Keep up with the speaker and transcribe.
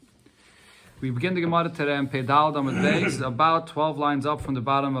We begin the Gemara today in Pedal Amud Beis, about 12 lines up from the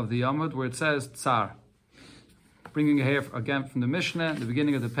bottom of the Amud, where it says Tsar. Bringing it here again from the Mishnah, the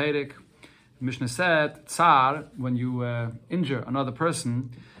beginning of the Pedic. The Mishnah said, Tsar, when you injure another person,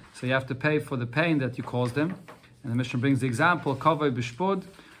 so you have to pay for the pain that you caused him. And the Mishnah brings the example, Kavai Bishpud,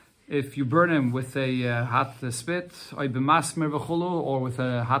 if you burn him with a hot spit, or with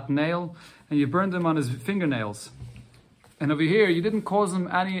a hot nail, and you burned him on his fingernails. And over here, you didn't cause him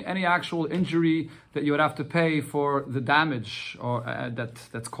any actual injury that you would have to pay for the damage or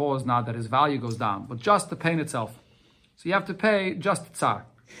that's caused now that his value goes down, but just the pain itself. So you have to pay just tsar.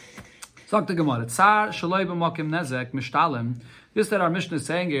 Sagt the Gemara, tsar shaloi b'makim nezek mishtalim. This that our Mishnah is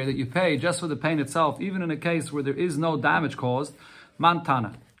saying here, that you pay just for the pain itself, even in a case where there is no damage caused. Man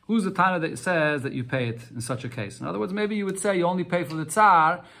tana. Who's the tana that says that you pay it in such a case? In other words, maybe you would say you only pay for the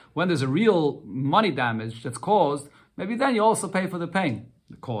tsar when there's a real money damage that's caused. Maybe then you also pay for the pain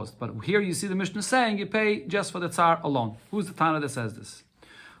caused. But here you see the Mishnah saying you pay just for the tsar alone. Who's the Tana that says this?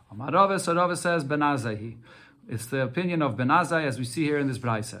 Amar Rava says Benazai. It's the opinion of Benazai as we see here in this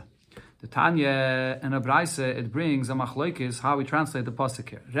Braisa. The Tanya and a Braisa, it brings a machloikis, how we translate the pasuk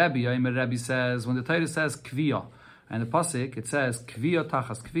here. Rabbi says, when the Torah says kviya, and the pasuk, it says kviya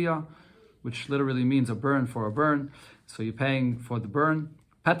tachas kviya, which literally means a burn for a burn. So you're paying for the burn.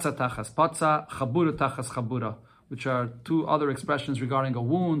 Petza tachas patza, chabura tachas chabura, which are two other expressions regarding a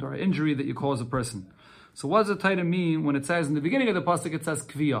wound or injury that you cause a person. So what does the Torah mean when it says in the beginning of the pasuk it says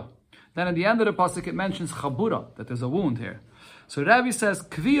kviya? Then at the end of the pasuk it mentions chabura, that there's a wound here. So Rabbi says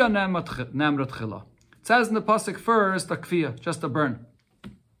kviya nemrat chila. It says in the pasuk first a kviya, just a burn.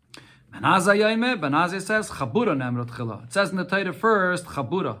 Benazai says chabura nemrat chila. It says in the Torah first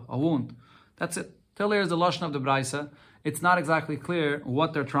chabura, a wound. That's it. Till there's the lashon of the Braisa. It's not exactly clear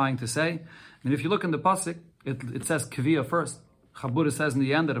what they're trying to say. And if you look in the pasuk, it says kviya first. Chabura says in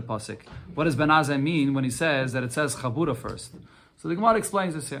the end of the pasuk. What does Benazai mean when he says that it says chabura first? So the Gemara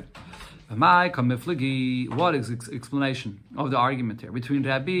explains this here. What is explanation of the argument here between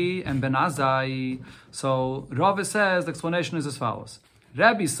Rabbi and Benazai? So Rava says the explanation is as follows.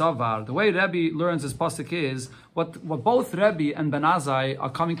 Rabbi Savar, the way Rabbi learns his pasuk is, what both Rabbi and Benazai are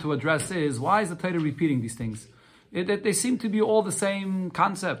coming to address is, why is the Torah repeating these things? They seem to be all the same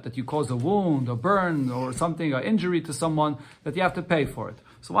concept, that you cause a wound, a burn, or something, an injury to someone, that you have to pay for it.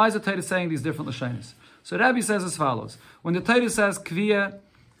 So why is the Torah saying these different lashonos? So Rabbi says as follows. When the Torah says kviya,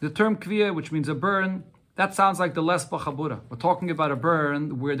 the term kviya, which means a burn, that sounds like the lespa chabura. We're talking about a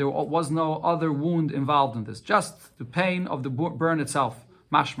burn where there was no other wound involved in this, just the pain of the burn itself.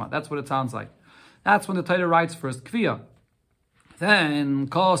 Mashma, that's what it sounds like. That's when the Torah writes first kviya. Then,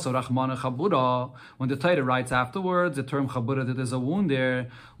 chabura, when the Torah writes afterwards, the term chabura, that there's a wound there,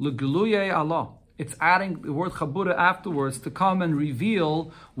 l'gluye Allah. It's adding the word chabura afterwards to come and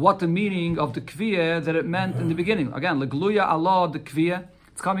reveal what the meaning of the kviya that it meant in the beginning. Again, l'gluye Allah, the kviya,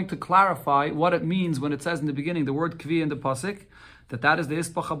 it's coming to clarify what it means when it says in the beginning, the word kviya in the pasuk, that is the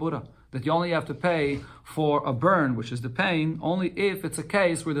ispa chabura. That you only have to pay for a burn, which is the pain, only if it's a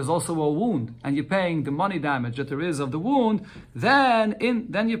case where there's also a wound, and you're paying the money damage that there is of the wound, then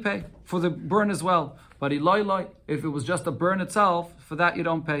you pay for the burn as well. But if it was just a burn itself, for that you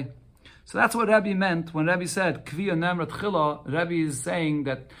don't pay. So that's what Rabbi meant when Rabbi said kviya nemrat chila. Rabbi is saying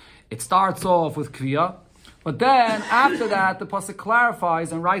that it starts off with kviya, but then after that the pasuk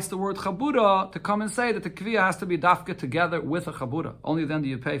clarifies and writes the word chabura to come and say that the kviya has to be dafka together with a chabura. Only then do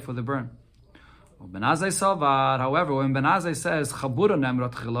you pay for the burn. Benazai savar. However, when Benazai says chabura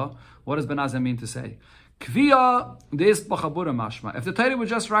nemrat chila, what does Benazai mean to say? Kviya this chabura mashma. If the Torah would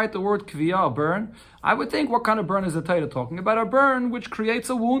just write the word kviya, a burn, I would think, what kind of burn is the Torah talking about? A burn which creates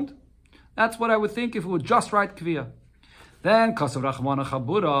a wound. That's what I would think if it would just write kviya. Then kasav rachmana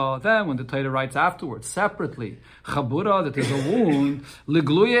chabura. Then when the Torah writes afterwards separately chabura, that there's a wound,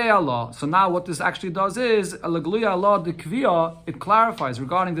 legluye Allah. So now what this actually does is legluye Allah the kviya. It clarifies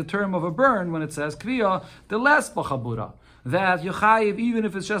regarding the term of a burn when it says kviya the less chabura, that you chayiv even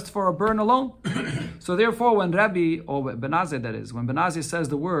if it's just for a burn alone. So therefore, when Rabbi or Benazai, that is, when Benazai says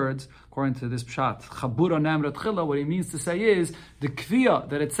the words according to this pshat chabura nemrat chila, what he means to say is the kviya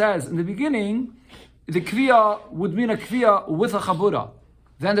that it says in the beginning. The kviya would mean a kviya with a chabura.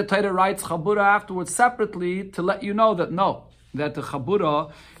 Then the Torah writes chabura afterwards separately to let you know that that the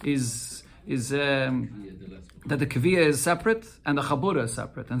chabura is that the kviya is separate and the chabura is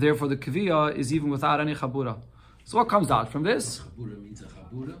separate, and therefore the kviya is even without any chabura. So what comes out from this? Chabura means a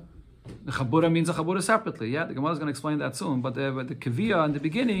chabura. The chabura means a chabura separately. Yeah, the Gemara is going to explain that soon. But the kviya in the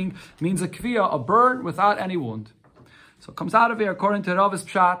beginning means a kviya, a burn without any wound. So it comes out of here according to Rava's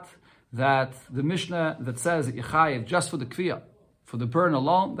pshat, that the Mishnah that says that you chayiv just for the kviya, for the burn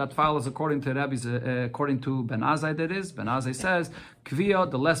alone, that follows according to Rabbi's, according to Ben Azai, that is. Ben Azai says,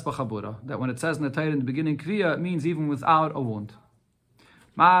 Kviya the les b'chabura. That when it says in the Torah in the beginning, Kviya, it means even without a wound.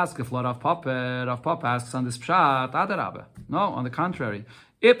 Rav Papa asks on this pshat, Adarabe. No, on the contrary.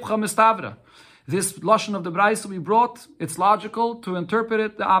 Ipcha mistavra. This lashon of the Braisa we brought, it's logical to interpret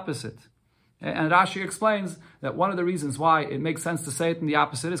it the opposite. And Rashi explains that one of the reasons why it makes sense to say it in the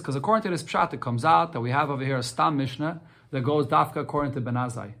opposite is because according to this pshat, it comes out that we have over here a stam mishnah that goes dafka according to Ben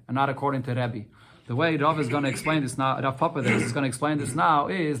Azai and not according to Rebbe. The way Rav is going to explain this now, Rav Papa is going to explain this now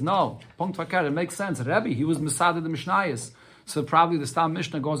is, no, punkt fakir, it makes sense. Rebbe, he was Masada the Mishnayis. So probably the stam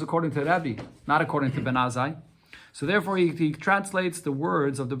mishnah goes according to Rebbe, not according to Ben Azai. So therefore he translates the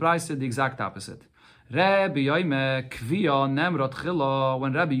words of the Braisa the exact opposite. Rabbi Yoime, Kviya Nemrot Chila,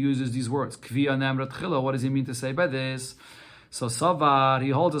 when Rabbi uses these words, Kviya Nemrot Chila, what does he mean to say by this? So Savar, he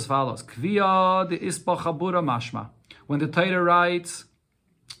holds as follows, Kviya de Ispa Chabura Mashma. When the Torah writes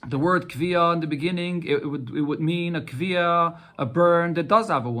the word Kviya in the beginning, it would mean a Kviya, a burn that does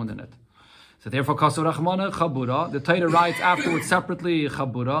have a wound in it. So therefore, Kasav Rachmana Chabura, the Torah writes afterwards separately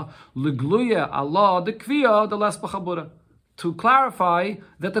Chabura, Legluya Allah, the Kviya, the Lespa Chabura. To clarify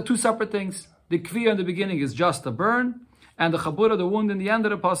that the two separate things. The Kviya in the beginning is just a burn, and the Chabura, the wound in the end of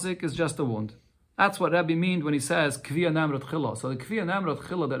the pasuk, is just a wound. That's what Rabbi means when he says Kviya Namrat Chila. So the Kviya Namrat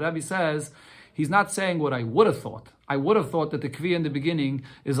Chila that Rabbi says, he's not saying what I would have thought. I would have thought that the Kviya in the beginning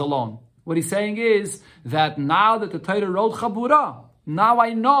is alone. What he's saying is that now that the Torah wrote Chabura, now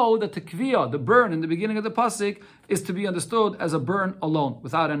I know that the Kviya, the burn in the beginning of the pasuk, is to be understood as a burn alone,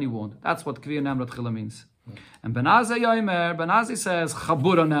 without any wound. That's what Kviya Namrat Chila means. And Ben Azai says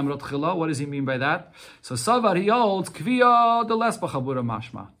Chabura Nemrot Chila. What does he mean by that? So Savar, he holds Kviya the lespa Chabura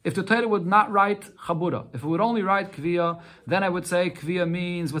Mashma. If the Torah would not write Chabura, if it would only write Kviya, then I would say Kviya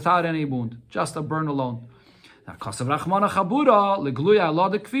means without any wound, just a burn alone. Now Kasav Rachmana Chabura Legluya Allah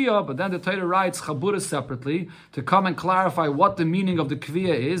the Kviya, but then the Torah writes Chabura separately to come and clarify what the meaning of the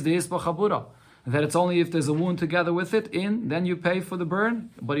Kviya is, the Ispa Chabura. That it's only if there's a wound together with it then you pay for the burn,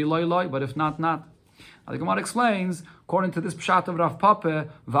 but if not, not. The Gemara explains, according to this pshat of Rav Papa,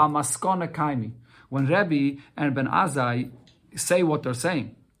 v'amaskona kaimi. When Rebbe and Ben Azai say what they're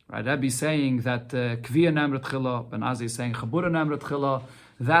saying, right? Rebbe is saying that Kviya Nemrot Chila, Ben Azai is saying Chabura Nemrot Chila.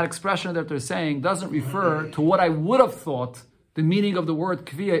 That expression that they're saying doesn't refer to what I would have thought the meaning of the word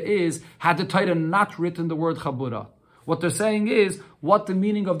Kviya is had the Torah not written the word Chabura. What they're saying is what the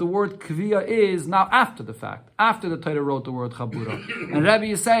meaning of the word Kviya is now after the fact, after the Torah wrote the word Chabura. And Rebbe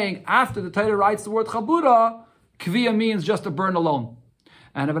is saying after the Torah writes the word Chabura, Kviya means just a burn alone.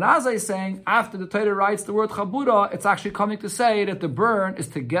 And Ibn Azai is saying after the Torah writes the word Chabura, it's actually coming to say that the burn is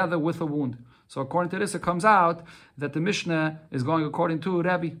together with a wound. So according to this, it comes out that the Mishnah is going according to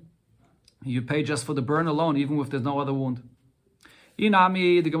Rebbe. You pay just for the burn alone, even if there's no other wound.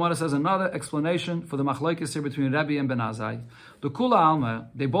 Inami, the Gemara says another explanation for the machlokes here between Rabbi and Ben Azai. The Kula Alma,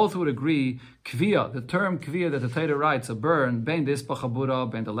 they both would agree, Kviya, the term Kviya that the Torah writes, a burn, bein this pachabura,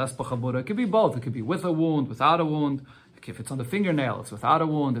 bein the less pachabura, it could be both. It could be with a wound, without a wound. If it's on the fingernail, it's without a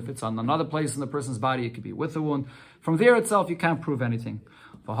wound. If it's on another place in the person's body, it could be with a wound. From there itself, you can't prove anything.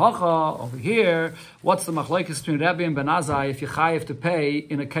 Over here, what's the machlokes between Rabbi and Ben Azai if you chayiv to pay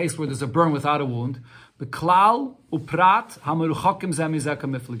in a case where there's a burn without a wound? Beklal uprat hamaruchakim zemizeka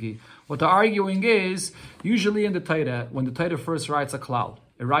miflagi. What they're arguing is, usually in the Torah, when the Torah first writes a klal,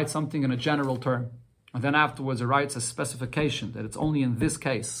 it writes something in a general term. And then afterwards it writes a specification that it's only in this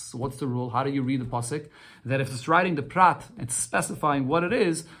case. So what's the rule? How do you read the pasuk? That if it's writing the prat, it's specifying what it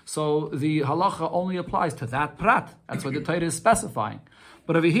is, so the halacha only applies to that prat. That's what the Torah is specifying.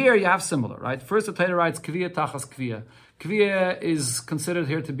 But over here you have similar, right? First the Torah writes kviya tachas kviya. Kviya is considered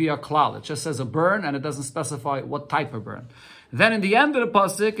here to be a klal. It just says a burn and it doesn't specify what type of burn. Then in the end of the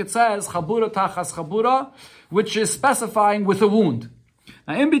pasuk it says chabura tachas chabura, which is specifying with a wound.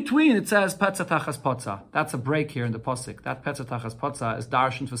 Now in between it says petza tachas potza. That's a break here in the pasuk. That petza tachas potza is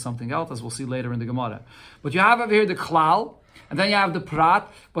darshan for something else, as we'll see later in the Gemara. But you have over here the klal, and then you have the prat,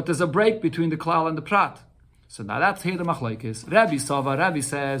 but there's a break between the klal and the prat. So now that's here the machlokes. Rabbi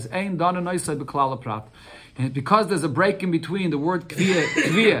says, Ein dana noisei b'klal prat. And because there's a break in between the word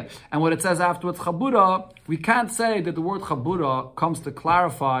kviya, and what it says afterwards chabura, we can't say that the word chabura comes to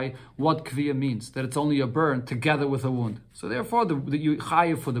clarify what kviya means, that it's only a burn together with a wound. So therefore, you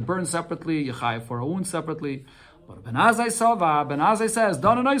chayiv for the burn separately, you chayiv for a wound separately. But Ben Azai says,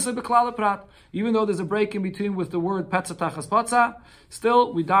 dana noisei b'klal prat. Even though there's a break in between with the word petza tachas potza,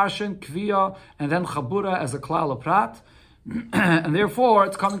 still we darshan kviya and then chabura as a klal prat. And therefore,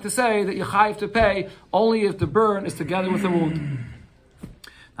 it's coming to say that you chayiv to pay only if the burn is together with the wound.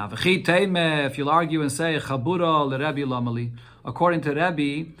 Now, if you'll argue and say chabura l'Rebbe lamali, according to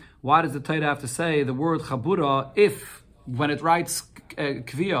Rebbe, why does the Torah have to say the word chabura if when it writes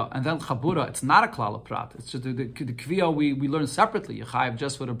kviya and then chabura, it's not a klal prat. It's just the kviya we learn separately. You chayiv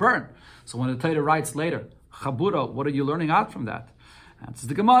just with a burn. So when the Torah writes later chabura, what are you learning out from that? And it's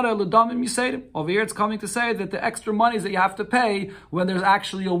the Gemara l'damim yiseidim. Over here, it's coming to say that the extra monies that you have to pay when there's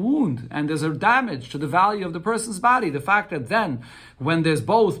actually a wound and there's a damage to the value of the person's body. The fact that then, when there's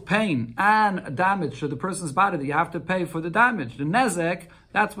both pain and damage to the person's body, that you have to pay for the damage, the nezek.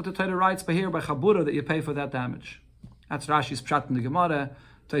 That's what the Torah writes by here by chabura, that you pay for that damage. That's Rashi's pshat in the Gemara.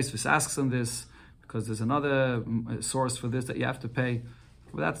 Tosfos asks on this because there's another source for this that you have to pay.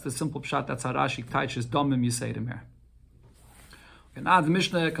 Well, that's the simple pshat. That's how Rashi teaches damim yiseidim here. And now the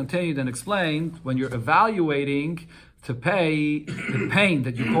Mishnah continued and explained, when you're evaluating to pay the pain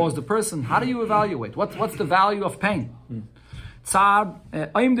that you caused the person, how do you evaluate? What's the value of pain? So the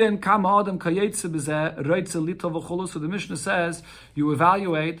Mishnah says, you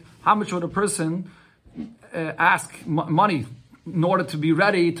evaluate how much would a person ask money in order to be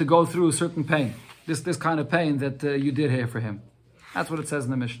ready to go through a certain pain. This kind of pain that you did here for him. That's what it says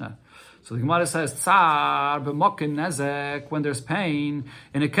in the Mishnah. So the Gemara says, Tsar b'mokin nezek, when there's pain,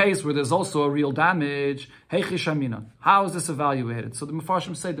 in a case where there's also a real damage, heichi shaminon. How is this evaluated? So the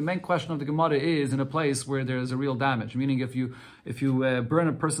Mefarshim say the main question of the Gemara is in a place where there is a real damage. Meaning if you burn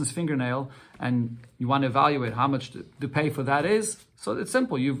a person's fingernail and you want to evaluate how much to pay for that is, so it's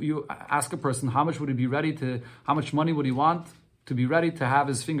simple. You ask a person how much money would he want to be ready to have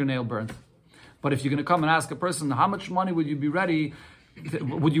his fingernail burnt. But if you're going to come and ask a person, how much money would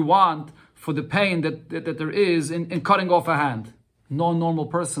you want for the pain that there is in cutting off a hand? No normal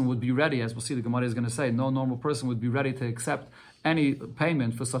person would be ready, as we'll see the Gemara is going to say, no normal person would be ready to accept any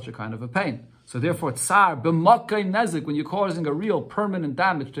payment for such a kind of a pain. So therefore, tsar, b'makkei nezik, when you're causing a real permanent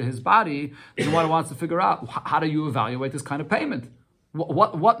damage to his body, the Gemara wants to figure out, how do you evaluate this kind of payment?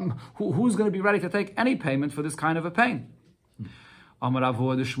 Who's going to be ready to take any payment for this kind of a pain? Amar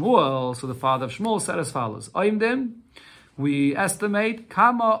Avu de Shmuel, so the father of Shmuel said as follows, we estimate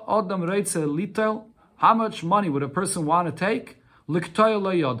kama adam reitze litel, how much money would a person want to take liktoy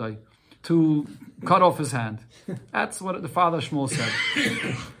lo yodai, to cut off his hand. That's what the father of Shmuel said.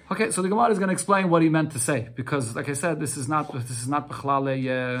 Okay, so the Gemara is going to explain what he meant to say, because like I said, this is not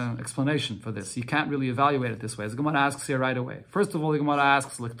b'chlal explanation for this. You can't really evaluate it this way. As the Gemara asks here right away. First of all, the Gemara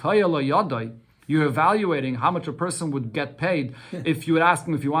asks liktoy lo yodai. You're evaluating how much a person would get paid if you would ask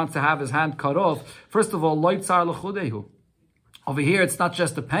him if he wants to have his hand cut off. First of all, lo tzar l'chudehu. Over here, it's not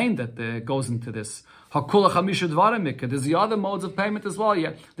just the pain that goes into this. There's the other modes of payment as well.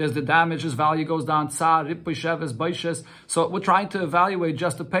 Yeah, there's the damage, his value goes down. So we're trying to evaluate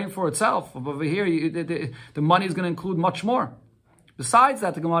just the pain for itself. Over here, the money is going to include much more. Besides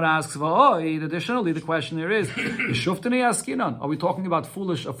that, the Gemara asks, additionally, the question here is, are we talking about a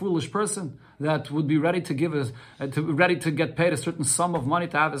foolish person that would be ready to ready to get paid a certain sum of money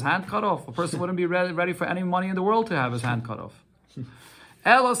to have his hand cut off? A person wouldn't be ready for any money in the world to have his hand cut off.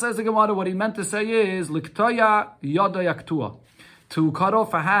 Elo, says the Gemara, what he meant to say is, liktoya yoda yaktua, to cut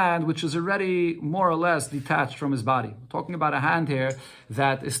off a hand which is already more or less detached from his body. We're talking about a hand here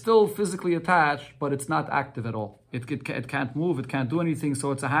that is still physically attached, but it's not active at all. It can't move, it can't do anything,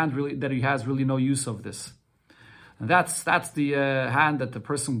 so it's a hand really that he has really no use of this. And that's the hand that the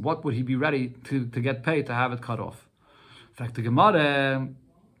person, what would he be ready to get paid to have it cut off? In fact, the Gemara,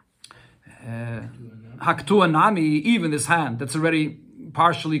 haktua nami, even this hand that's already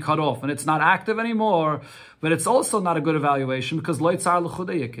partially cut off and it's not active anymore, but it's also not a good evaluation because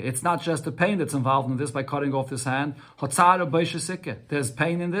it's not just the pain that's involved in this by cutting off this hand. There's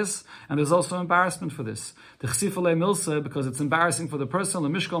pain in this and there's also embarrassment for this. Because it's embarrassing for the person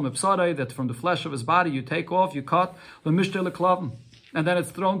that from the flesh of his body you take off, you cut, and then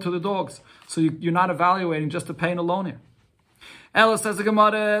it's thrown to the dogs. So you're not evaluating just the pain alone here. Ella says the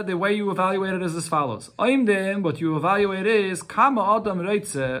Gemara, the way you evaluate it is as follows. What you evaluate is kama adam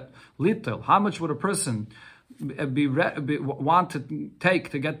reitze litel. How much would a person want to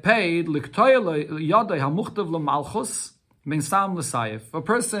take to get paid? Liktoy yodai hamuchtav l'malchus min sam l'sayif. A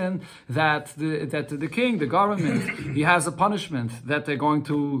person that the king, the government, he has a punishment that they're going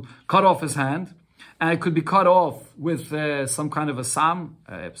to cut off his hand. And it could be cut off with some kind of a sam,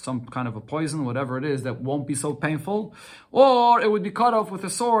 some kind of a poison, whatever it is, that won't be so painful. Or it would be cut off with a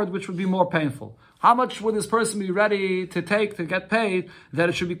sword, which would be more painful. How much would this person be ready to take to get paid that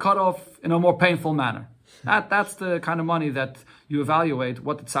it should be cut off in a more painful manner? That's the kind of money that you evaluate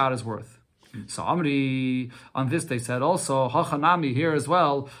what the tzar is worth. So Amri, on this they said also, Hachanami here as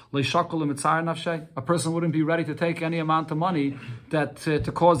well, a person wouldn't be ready to take any amount of money that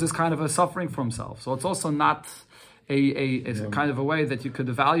to cause this kind of a suffering for himself. So it's also not a kind of a way that you could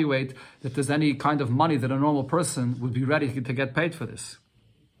evaluate that there's any kind of money that a normal person would be ready to get paid for this.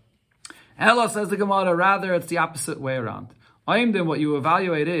 Ella, says the Gemara, rather it's the opposite way around. Then what you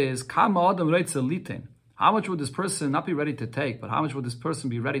evaluate is how much would this person not be ready to take, but how much would this person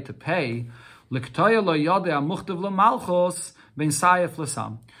be ready to pay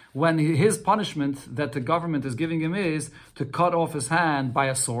when his punishment that the government is giving him is to cut off his hand by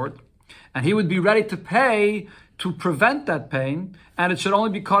a sword, and he would be ready to pay to prevent that pain, and it should only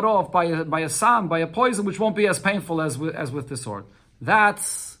be cut off by a poison, which won't be as painful as with the sword.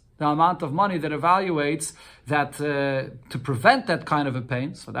 That's the amount of money that evaluates that to prevent that kind of a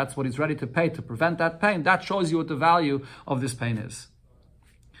pain. So that's what he's ready to pay to prevent that pain. That shows you what the value of this pain is.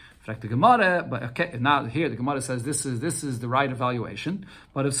 The Gemara, but okay, now here the Gemara says this is the right evaluation.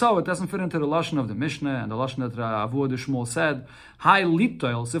 But if so, it doesn't fit into the lashon of the Mishnah and the lashon that Avu de Shmuel said. High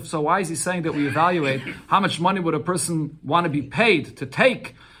litoils. If so, why is he saying that we evaluate how much money would a person want to be paid to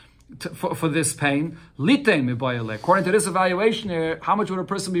take for this pain? According to this evaluation here, how much would a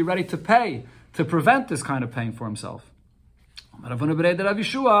person be ready to pay to prevent this kind of pain for himself? Rabbi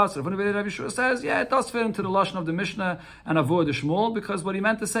Oster says, yeah, it does fit into the lashon of the Mishnah and Avu de Shmuel, because what he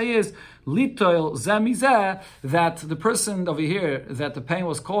meant to say is litoil zemizeh, that the person over here that the pain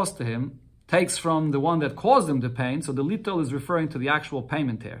was caused to him takes from the one that caused him the pain. So the litoil is referring to the actual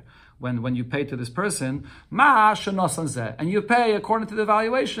payment here. When you pay to this person, and you pay according to the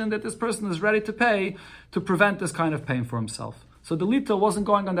evaluation that this person is ready to pay to prevent this kind of pain for himself. So the litel wasn't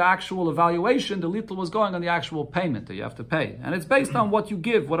going on the actual evaluation, the litel was going on the actual payment that you have to pay. And it's based on what you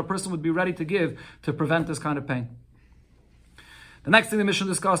give, what a person would be ready to give to prevent this kind of pain. The next thing the Mishnah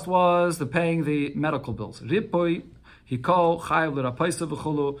discussed was the paying the medical bills. Ripoi, hiko, chayav l'rapaisa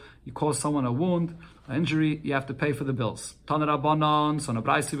v'chulu. You cause someone a wound, an injury, you have to pay for the bills. Tana Rabbanon, so in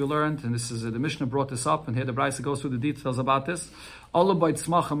Braisa we learned, and this is the Mishnah brought this up, and here the Braisa goes through the details about this.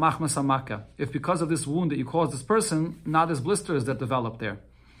 If because of this wound that you caused this person, now there's blisters that developed there.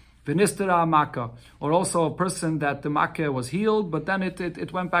 Vinistera maka, or also a person that the makkah was healed, but then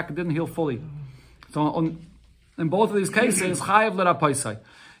it went back, it didn't heal fully. So in both of these cases, chayav l'rapaisai.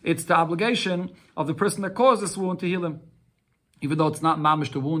 It's the obligation of the person that caused this wound to heal him. Even though it's not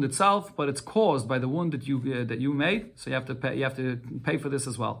mamish the wound itself, but it's caused by the wound that you made, so you have to pay for this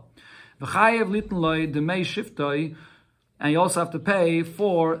as well. V'chayav litn loy demei shiftoi. And you also have to pay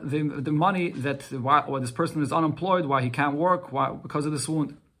for the money that why this person is unemployed, why he can't work, because of this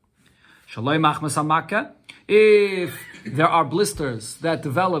wound. If there are blisters that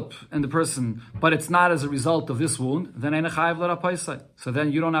develop in the person, but it's not as a result of this wound, then so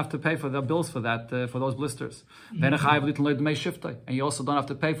then you don't have to pay for the bills for that, for those blisters. And you also don't have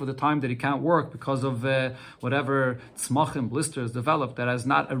to pay for the time that he can't work because of whatever tzmachim, blisters developed that is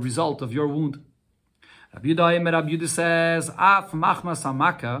not a result of your wound. Rabbi Yudah says, Af machmas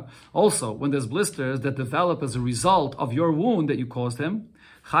hamaka, also when there's blisters that develop as a result of your wound that you caused him,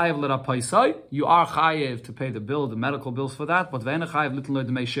 chayev l'rapaisai, you are chayev to pay the bill, the medical bills for that, but ve'ena chayev litn lo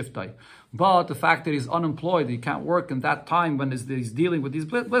demei shiftai. But the fact that he's unemployed, he can't work in that time when he's dealing with these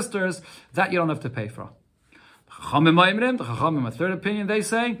blisters, that you don't have to pay for. The Chachamim, a third opinion, they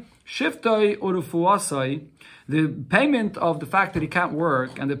say, shiftai urufuasai, the payment of the fact that he can't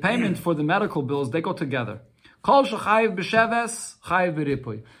work and the payment for the medical bills, they go together. Kol shechayiv b'sheves, chayiv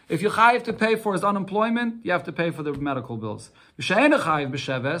b'ripui. If you chayiv to pay for his unemployment, you have to pay for the medical bills. V'she'ena chayiv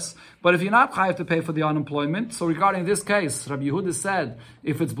b'sheves, but if you're not chayiv to pay for the unemployment, so regarding this case, Rabbi Yehuda said,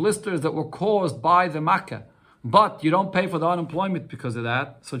 if it's blisters that were caused by the makkah, but you don't pay for the unemployment because of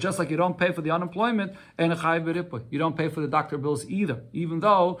that. So just like you don't pay for the unemployment, you don't pay for the doctor bills either, even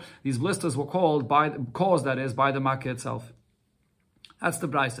though these blisters were caused by the makkah itself. That's the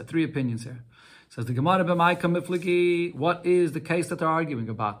Braisa. Three opinions here. Says the Gemara b'maika mifligi. What is the case that they're arguing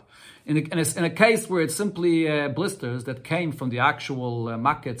about? In a case where it's simply blisters that came from the actual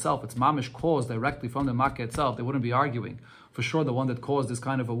makkah itself, it's mamish caused directly from the makkah itself, they wouldn't be arguing. For sure, the one that caused this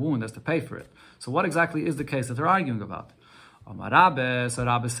kind of a wound has to pay for it. So what exactly is the case that they're arguing about? Rabbi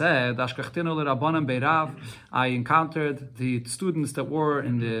said, I encountered the students that were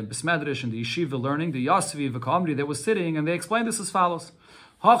in the Besmedrish and the Yeshiva learning, the Yasvi, the Kamri, they were sitting and they explained this as follows.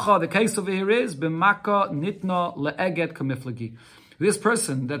 The case over here is, this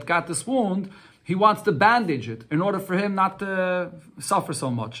person that got this wound, he wants to bandage it in order for him not to suffer so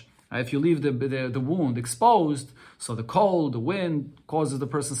much. If you leave the wound exposed, so the cold, the wind causes the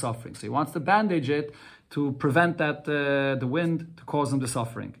person suffering. So he wants to bandage it to prevent that the wind to cause him the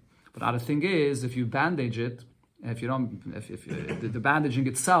suffering. But the thing is, if you bandage it, if the bandaging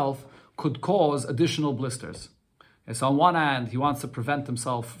itself could cause additional blisters. And so on one hand, he wants to prevent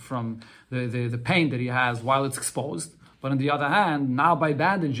himself from the pain that he has while it's exposed. But on the other hand, now by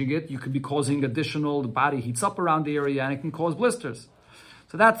bandaging it, you could be causing the body heats up around the area and it can cause blisters.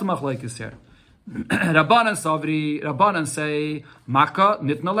 So that's the machlekes here. Rabbanan say, Maka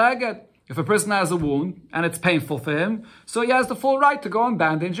nitna leget. If a person has a wound and it's painful for him, so he has the full right to go and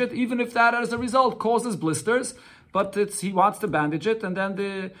bandage it, even if that as a result causes blisters. But he wants to bandage it, and then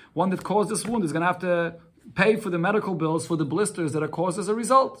the one that caused this wound is going to have to pay for the medical bills for the blisters that are caused as a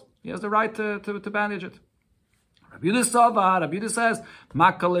result. He has the right to bandage it. Rabbi Oster says,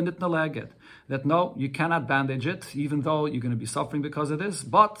 that no, you cannot bandage it, even though you're going to be suffering because of this.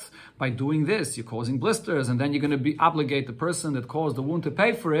 But by doing this, you're causing blisters, and then you're going to obligate the person that caused the wound to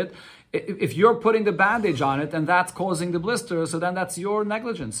pay for it. If you're putting the bandage on it and that's causing the blisters, so then that's your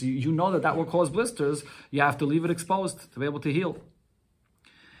negligence. You know that will cause blisters. You have to leave it exposed to be able to heal.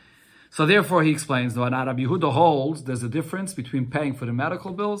 So therefore, he explains that Rabbi Yehuda holds there's a difference between paying for the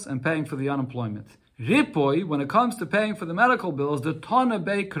medical bills and paying for the unemployment. Ripoi, when it comes to paying for the medical bills, the tana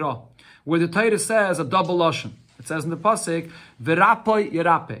beikra, where the Torah says a double lashon. It says in the pasuk, "Verapoi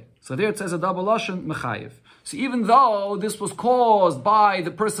yerape." So there it says a double lashon mechayev. So even though this was caused by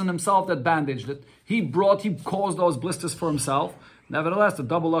the person himself that bandaged it, he caused those blisters for himself. Nevertheless, the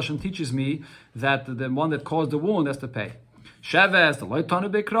double lashon teaches me that the one that caused the wound has to pay. Sheves the loy tana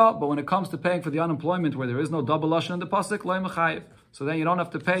beikra, but when it comes to paying for the unemployment, where there is no double lashon in the pasuk, loy mechayev. So then you don't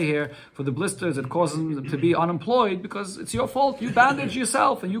have to pay here for the blisters that cause them to be unemployed because it's your fault. You bandaged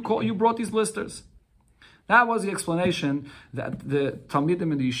yourself and you brought these blisters. That was the explanation that the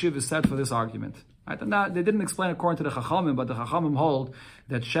Talmidim in the yeshiva said for this argument. Right? And they didn't explain according to the Chachamim, but the Chachamim hold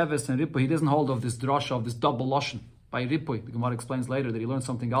that Sheves and Rippui, he doesn't hold of this drasha, of this double lashon by Rippui. The Gemara explains later that he learned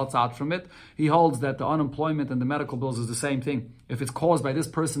something else out from it. He holds that the unemployment and the medical bills is the same thing. If it's caused by this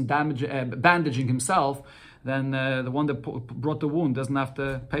person bandaging himself, then the one that brought the wound doesn't have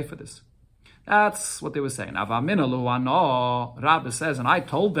to pay for this. That's what they were saying. Rabbi says, and I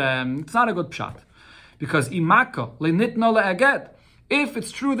told them, it's not a good pshat. Because if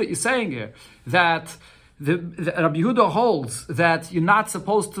it's true that you're saying here, that the Rabbi Yehuda holds that you're not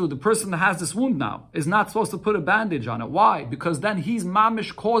supposed to, the person that has this wound now, is not supposed to put a bandage on it. Why? Because then he's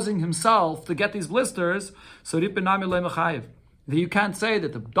mamish causing himself to get these blisters, so ripinami le'mechayev. You can't say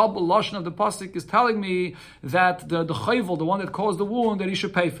that the double lashon of the pasuk is telling me that the chayvel, the one that caused the wound, that he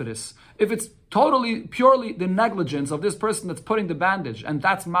should pay for this. If it's purely the negligence of this person that's putting the bandage, and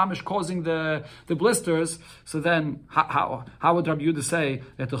that's mamish causing the blisters, so then how would Rabbi Yehuda say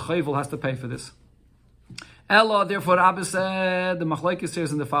that the chayvel has to pay for this? Ella, therefore, Rabbi said the machlekes here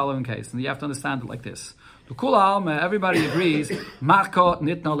is in the following case, and you have to understand it like this. The kula alma, everybody agrees, marka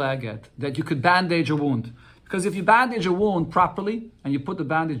nitna le'aget, that you could bandage a wound. Because if you bandage a wound properly and you put the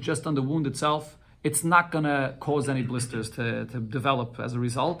bandage just on the wound itself, it's not going to cause any blisters to develop as a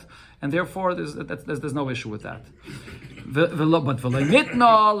result. And therefore, there's no issue with that.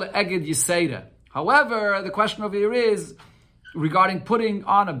 However, the question over here is regarding putting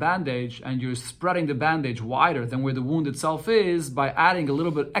on a bandage and you're spreading the bandage wider than where the wound itself is by adding a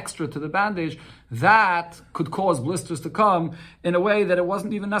little bit extra to the bandage, that could cause blisters to come in a way that it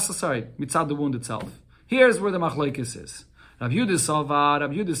wasn't even necessary mitzad the wound itself. Here's where the machlekes is. Rabbi Yehuda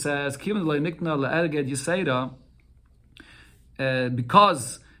says,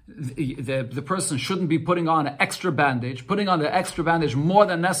 because the person shouldn't be putting on an extra bandage, putting on the extra bandage more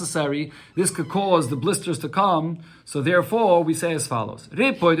than necessary, this could cause the blisters to come. So therefore, we say as follows.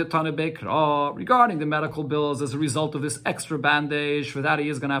 Regarding the medical bills as a result of this extra bandage, for that he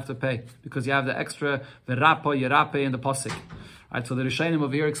is going to have to pay, because you have the extra v'rapo yerape in the pasuk. Right, so the Rishonim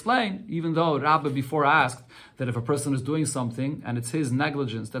over here explain, even though Rabbi before asked that if a person is doing something and it's his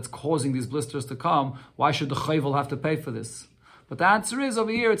negligence that's causing these blisters to come, why should the chayvel have to pay for this? But the answer is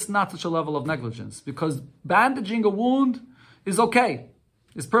over here, it's not such a level of negligence, because bandaging a wound is okay.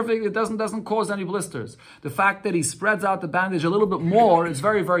 It's perfect. It doesn't cause any blisters. The fact that he spreads out the bandage a little bit more, it's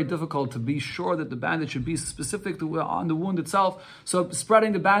very, very difficult to be sure that the bandage should be specific on the wound itself. So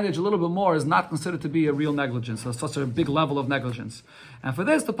spreading the bandage a little bit more is not considered to be a real negligence, so such a big level of negligence. And for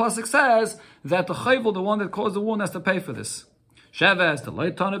this, the pasuk says that the chayvel, the one that caused the wound, has to pay for this. Sheves, the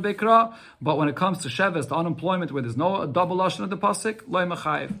loy tana beikra, but when it comes to sheves, the unemployment where there's no double lashon of the pasuk, loy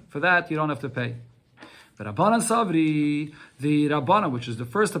mechayev. For that, you don't have to pay. The Rabbanan Savri, the Rabbanan, which is the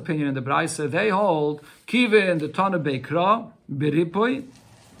first opinion in the Braisa, they hold Kivin the Tana Beikra Biripui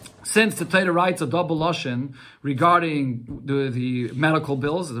Since the Torah writes a double lashon regarding the medical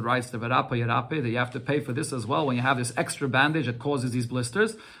bills, it writes the verapa yerape, that you have to pay for this as well when you have this extra bandage that causes these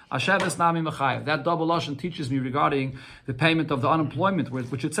blisters. Asheves nami mechayev. That double lashon teaches me regarding the payment of the unemployment,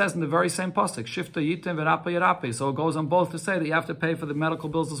 which it says in the very same pasuk, shifta yitem verapa yerape. So it goes on both to say that you have to pay for the medical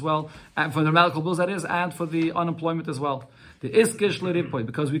bills as well, and for the medical bills that is, and for the unemployment as well. The iskish l'ripoy,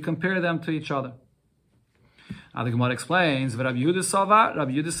 because we compare them to each other. Now the Gemara explains, Rabbi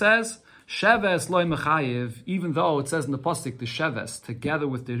Yehuda says, Sheves loy mechayiv, even though it says in the pasuk the Sheves together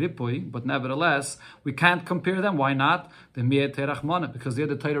with the Ripui, but nevertheless, we can't compare them. Why not? The Miyeh Terachmana, because there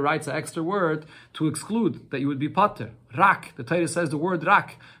the Torah writes an extra word to exclude that you would be pater. Rak, the Torah says the word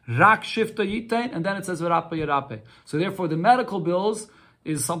rak. Rak shifta yitain, and then it says verapa yerape. So therefore the medical bills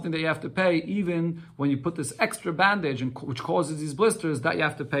is something that you have to pay even when you put this extra bandage which causes these blisters, that you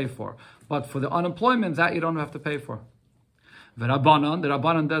have to pay for. But for the unemployment, that you don't have to pay for. The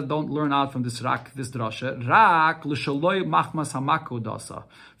Rabbanan don't learn out from this drasha. Rak l'shaloi machmas hamaku dasa.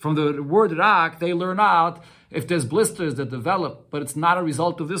 From the word rak, they learn out if there's blisters that develop, but it's not a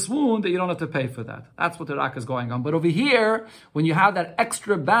result of this wound, that you don't have to pay for that. That's what the rak is going on. But over here, when you have that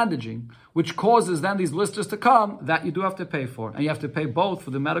extra bandaging, which causes then these blisters to come, that you do have to pay for. And you have to pay both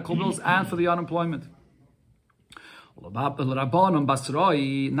for the medical bills and for the unemployment. Now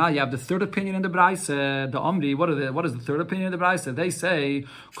you have the third opinion in the Braise, the Omri. What is the third opinion in the Braise? They say,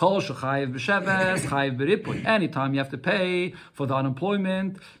 anytime you have to pay for the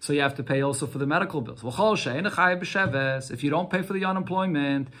unemployment, so you have to pay also for the medical bills. If you don't pay for the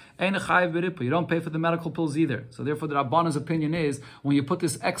unemployment, you don't pay for the medical bills either. So therefore the Rabban's opinion is, when you put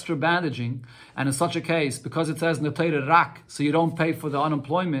this extra bandaging, and in such a case, because it says in the Torah rak, so you don't pay for the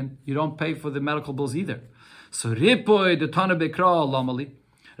unemployment, you don't pay for the medical bills either. So Ripoy the Tana Bekra Lamali.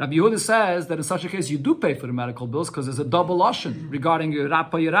 Rabbi Yehuda says that in such a case you do pay for the medical bills because there's a double lashon regarding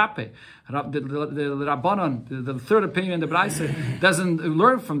Rapa Yerape. The Rabbanon, the third opinion in the Braise, doesn't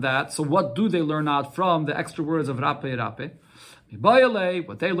learn from that. So what do they learn out from the extra words of Rapa Yerape?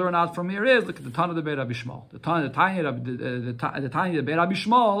 What they learn out from here is, look at the Tana of Rabbi Shmuel. The Tanya of Rabbi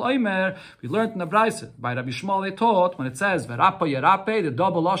Shmuel, Omer, we learned in the Braise. By Rabbi Shmuel they taught, when it says, Verapa Yerape, the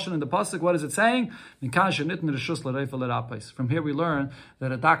double lashon in the pasuk, what is it saying? From here we learn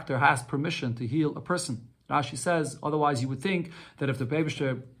that a doctor has permission to heal a person. Rashi says, otherwise you would think that if the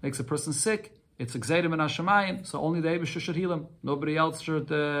Eibishter makes a person sick, it's Gzeirim and Hashemayim, so only the Eibishter should heal him. Nobody else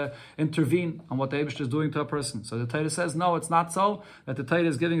should intervene on what the Eibishter is doing to a person. So the Torah says, no, it's not so. That the Torah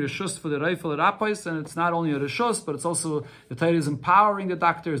is giving Rishus for the Reifel Rapais, and it's not only a Rishus, but it's also, the Torah is empowering the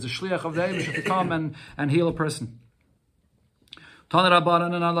doctor, as the Shliach of the Eibishter, to come and heal a person. Tana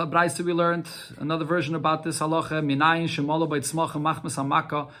Rabbanan, another Braise we learned, another version about this halacha, minayin shemolo b'tzmacha machmas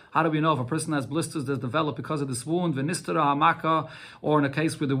hamaka. How do we know if a person has blisters that develop because of this wound, v'nistera hamaka, or in a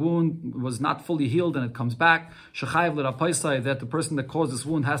case where the wound was not fully healed and it comes back, shechayev l'rapaisai, that the person that caused this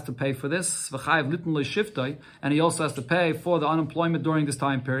wound has to pay for this, v'chayev litn lo'shiftai, and he also has to pay for the unemployment during this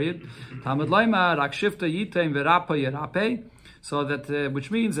time period. Tamad loima rak shifta yitem v'rapa yerape, so that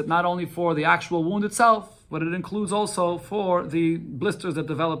which means that not only for the actual wound itself, but it includes also for the blisters that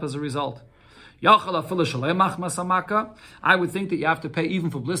develop as a result. I would think that you have to pay even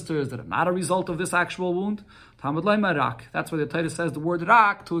for blisters that are not a result of this actual wound. That's why the Torah says the word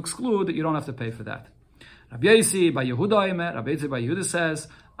rak to exclude that you don't have to pay for that. Rabbi Yehuda says,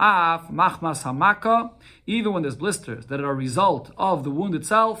 Af machmas hamaka, even when there's blisters that are a result of the wound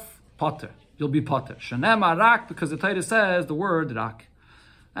itself, potter. You'll be potter. Shanema rak, because the Torah says the word rak.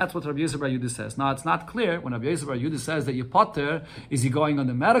 That's what Rabbi Oster Bar Yehuda says. Now, it's not clear when Rabbi Oster Bar Yehuda says that you potter, is he going on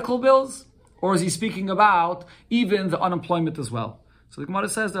the medical bills, or is he speaking about even the unemployment as well? So the Gemara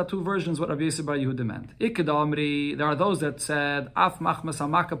says there are two versions what Rabbi Oster Bar Yehuda meant. There are those that said, Af machmas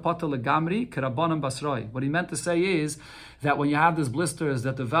hamaka potter legamri kerabanan basroi. What he meant to say is that when you have these blisters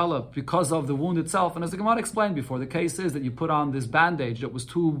that develop because of the wound itself, and as the Gemara explained before, the case is that you put on this bandage that was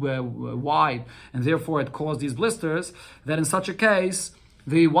too wide, and therefore it caused these blisters, that in such a case,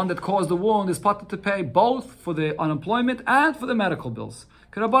 the one that caused the wound is part to pay both for the unemployment and for the medical bills.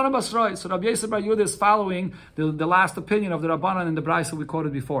 So Rabbi Oster Bar Yehuda is following the last opinion of the Rabbanan in the Braise that we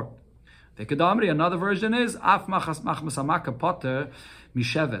quoted before. Another version is Af machmas hamaka potter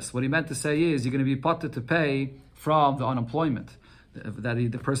misheves. What he meant to say is you're going to be potter to pay from the unemployment that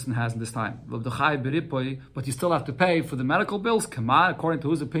the person has in this time. But you still have to pay for the medical bills. According to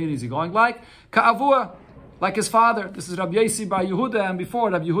whose opinion is he going like? Ka'avua. Like his father. This is Rabbi Yosi Bar Yehuda, and before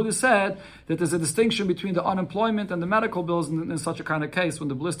Rabbi Yehuda said that there's a distinction between the unemployment and the medical bills in such a kind of case when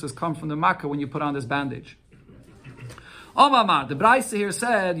the blisters come from the makkah when you put on this bandage. Omamar, the Braise here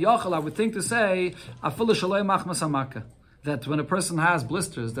said, Yochel, I would think to say, Afilu shaloi machmas hamaka. that when a person has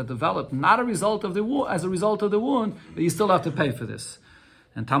blisters that develop not a result of the wound, as a result of the wound, that you still have to pay for this.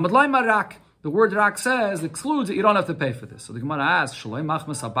 And Talmud Laima rak, the word rak says, excludes that you don't have to pay for this. So the Gemara asks,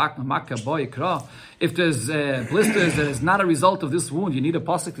 if there's blisters that is not a result of this wound, you need a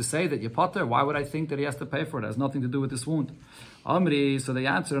pasuk to say that you're potter. Why would I think that he has to pay for it? It has nothing to do with this wound. Amri, so they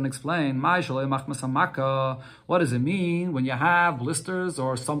answer and explain, what does it mean when you have blisters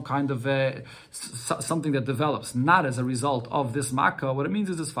or some kind of something that develops not as a result of this makkah? What it means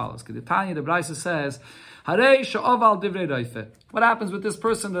is as follows. The Brisa says, what happens with this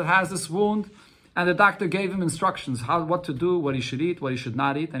person that has this wound and the doctor gave him instructions what to do, what he should eat, what he should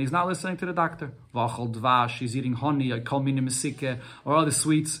not eat, and he's not listening to the doctor? He's eating honey or other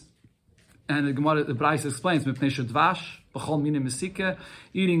sweets. And the Gemara, the Brisa explains,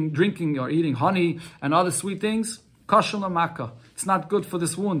 eating honey and other sweet things, it's not good for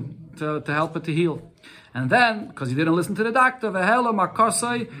this wound to help it to heal. And then, because he didn't listen to the doctor,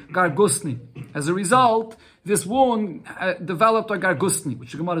 as a result, this wound developed a gargusni,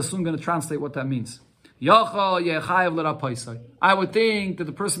 which the Gemara is soon going to translate what that means. I would think that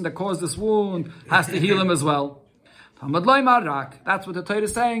the person that caused this wound has to heal him as well. That's what the Torah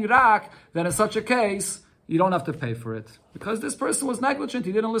is saying, rak, then in such a case, you don't have to pay for it. Because this person was negligent,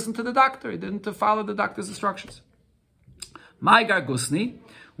 he didn't listen to the doctor, he didn't follow the doctor's instructions. My gargusni,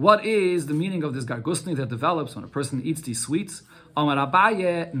 what is the meaning of this gargusni that develops when a person eats these sweets? Amar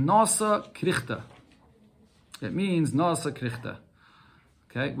Abaye nasa krichta. It means nasa krichta.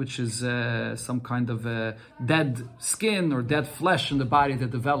 Okay, which is some kind of dead skin or dead flesh in the body that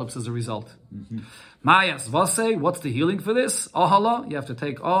develops as a result. Mayas vase, what's the healing for this? Ahala, you have to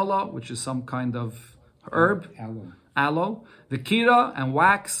take ahala, which is some kind of herb, aloe, the kira and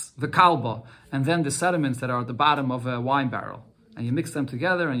wax, the kalba, and then the sediments that are at the bottom of a wine barrel. And you mix them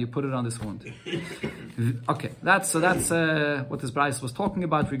together and you put it on this wound. Okay, that's what this Bryce was talking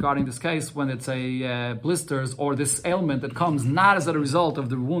about regarding this case when it's a blisters or this ailment that comes not as a result of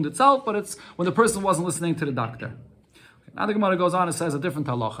the wound itself, but it's when the person wasn't listening to the doctor. Okay, now the Gemara goes on and says a different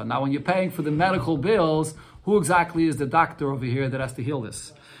halacha. Now when you're paying for the medical bills, who exactly is the doctor over here that has to heal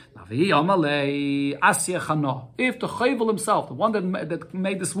this? If the chayvel himself, the one that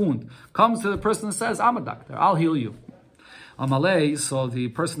made this wound, comes to the person and says, I'm a doctor, I'll heal you. Amalei, so the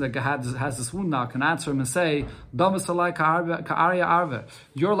person that has this wound now can answer him and say, you're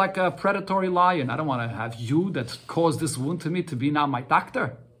like a predatory lion. I don't want to have you that caused this wound to me to be now my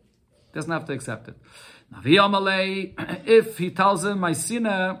doctor. Doesn't have to accept it. If he tells him, my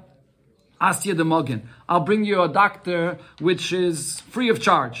sinner, Asya de Mogin, I'll bring you a doctor which is free of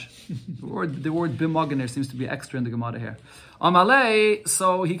charge. The word bimogin there seems to be extra in the Gemara here. Amalei,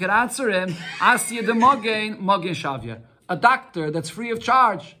 so he could answer him, Asya de Mogin, Mogin Shavya. A doctor that's free of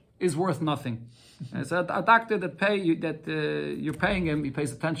charge is worth nothing. It's a doctor that you're paying him, he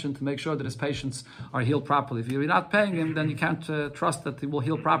pays attention to make sure that his patients are healed properly. If you're not paying him, then you can't trust that he will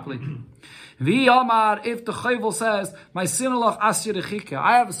heal properly. If the chayvel says, my sinalach asir rechike,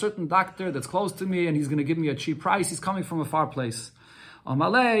 I have a certain doctor that's close to me and he's going to give me a cheap price, he's coming from a far place. So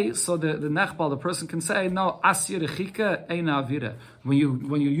the nechbal, the person can say, no, asir rechike eina avira. When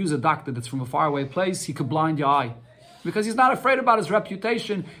you use a doctor that's from a faraway place, he could blind your eye. Because he's not afraid about his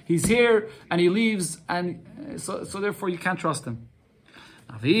reputation. He's here and he leaves, and so therefore you can't trust him.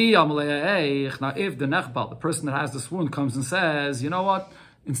 Now if the nechbal, the person that has this wound, comes and says, you know what?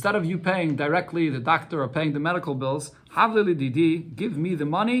 Instead of you paying directly the doctor or paying the medical bills, give me the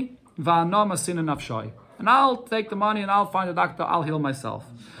money, and I'll take the money and I'll find a doctor, I'll heal myself.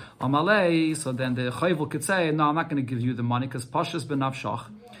 So then the chayvul could say, no, I'm not going to give you the money because pashas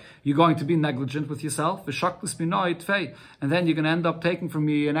benafshach. You're going to be negligent with yourself, and then you're going to end up taking from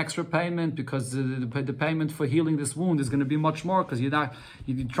me an extra payment because the payment for healing this wound is going to be much more because you're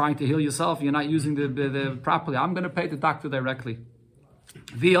trying to heal yourself, you're not using the properly. I'm going to pay the doctor directly.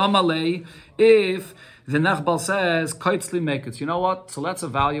 If the Nechbal says, make it, you know what? So let's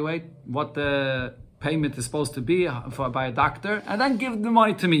evaluate what the payment is supposed to be by a doctor, and then give the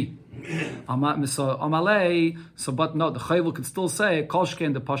money to me. But no, the chayvul could still say,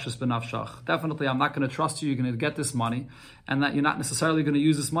 Kolshkein the pashas benafshach. Definitely, I'm not going to trust you. You're going to get this money, and that you're not necessarily going to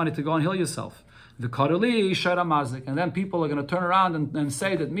use this money to go and heal yourself. The karali shara mazik, and then people are going to turn around and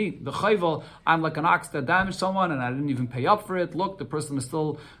say that me, the chayvul, I'm like an ox that damaged someone, and I didn't even pay up for it. Look, the person is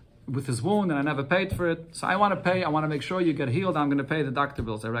still with his wound, and I never paid for it. So I want to pay. I want to make sure you get healed. I'm going to pay the doctor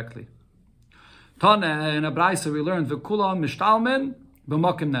bills directly. Tana in a brayso we learned v'kulam mishtalmen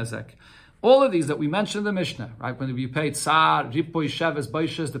b'makim nezek. All of these that we mentioned in the Mishnah, right? When you pay tsar, ripoy, sheves,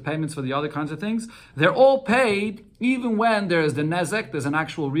 baishes, the payments for the other kinds of things, they're all paid even when there's the nezek, there's an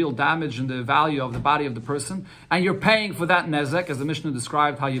actual real damage in the value of the body of the person, and you're paying for that nezek, as the Mishnah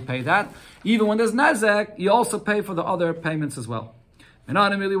described how you pay that. Even when there's nezek, you also pay for the other payments as well. And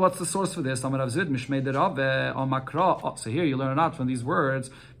really, what's the source for this? So here you learn out from these words,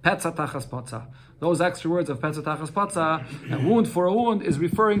 petza tachas potza. Those extra words of petza tachas potza, a wound for a wound, is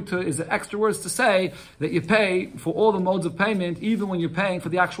extra words to say that you pay for all the modes of payment, even when you're paying for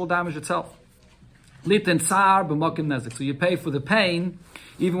the actual damage itself. Liten tsar b'mokim nezek. So you pay for the pain,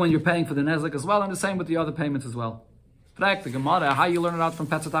 even when you're paying for the nezek as well, and the same with the other payments as well. The Gemara, how you learn it out from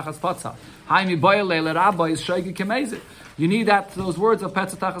petza tachas potza? You need those words of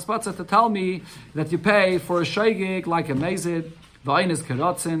petza tachas potza to tell me that you pay for a shoygig like a mezid, the einis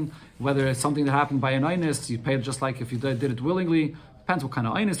kerotzin, whether it's something that happened by an einis, you pay it just like if you did it willingly. Depends what kind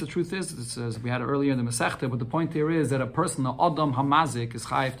of einis the truth is. It's, as we had earlier in the Masechta, but the point here is that a person, an adam hamazik, is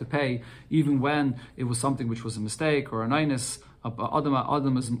chayiv to pay even when it was something which was a mistake or an einis.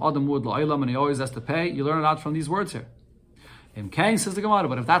 Adam is adam wood la'olam, and he always has to pay. You learn it out from these words here. Imkain, says the Gemara,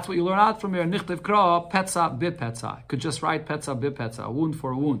 but if that's what you learn out from here, nichtiv kra, petza bi petza. You could just write petza bi petza, a wound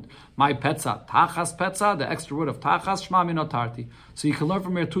for a wound. My petza, tachas petza, the extra word of tachas, shma min otarti. So you can learn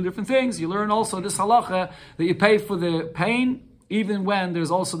from here two different things. You learn also this halacha that you pay for the pain, even when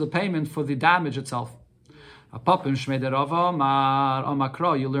there's also the payment for the damage itself. You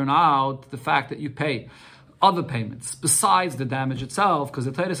learn out the fact that you pay other payments besides the damage itself, because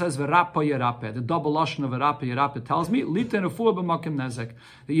the Torah says v'rapa yerape, the double lashon of v'rapa yerape tells me liten refuah b'makim nezek,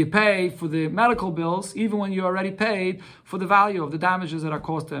 that you pay for the medical bills even when you already paid for the value of the damages that are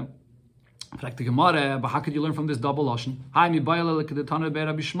caused to him. But how could you learn from this double lashon?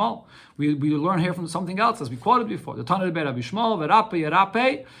 We learn here from something else, as we quoted before. The Tana Rabbi Shmuel v'rapa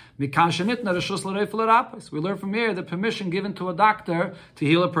yerape mikan shenitna reshus l'reif l'rapes. We learn from here the permission given to a doctor to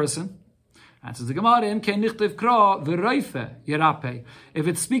heal a person. And says the Gemara, if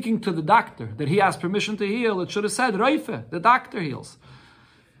it's speaking to the doctor that he has permission to heal, it should have said Reife, the doctor heals.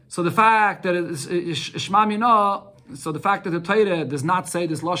 So the fact that it's Shma Mina, so the fact that the Torah does not say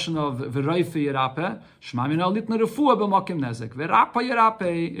this lashon of Reife Yerape, Shma Mina litna refuah b'makim nezek. V'rapa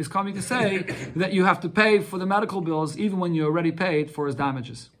Yerape is coming to say that you have to pay for the medical bills even when you already paid for his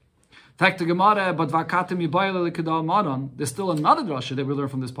damages. There's still another drasha that we learn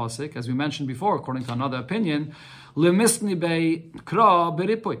from this pasuk, as we mentioned before, according to another opinion. The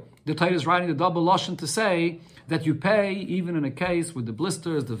Torah is writing the double lashon to say that you pay even in a case where the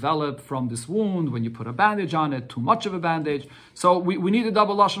blisters develop from this wound, when you put a bandage on it, too much of a bandage. So we need a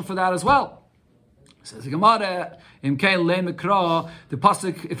double lashon for that as well. Says the Gemara, the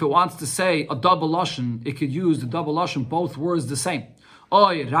pasuk, if it wants to say a double lashon, it could use the double lashon, both words the same.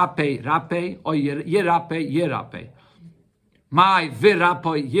 Oy rape rape, oy yerape yerape. My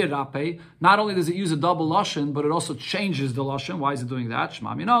virape yerape. Not only does it use a double lashon, but it also changes the lashon. Why is it doing that?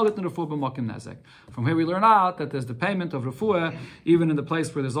 From here we learn out that there's the payment of refuah even in the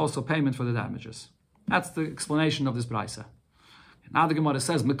place where there's also payment for the damages. That's the explanation of this braysa. Now the Gemara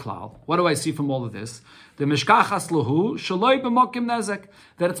says, Miklal, what do I see from all of this? The mishkachas lahu shaloi b'mokim nezek,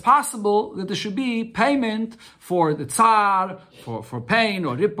 that it's possible that there should be payment for the tsar, for pain,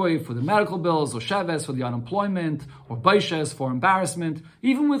 or ripoy, for the medical bills, or sheves, for the unemployment, or baishes, for embarrassment,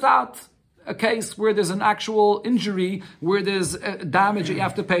 even without a case where there's an actual injury, where there's damage, that you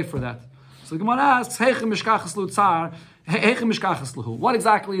have to pay for that. So the Gemara asks, Heichem mishkachas lahu tsar, Heichem mishkachas lahu. What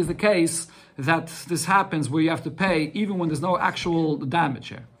exactly is the case that this happens where you have to pay even when there's no actual damage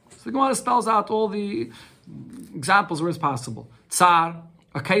here? So the Gemara spells out all the examples where it's possible. Tsar,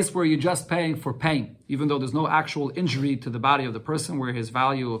 a case where you're just paying for pain, even though there's no actual injury to the body of the person, where his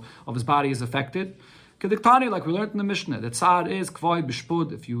value of his body is affected. Kediktani, like we learned in the Mishnah, that tsar is kvoi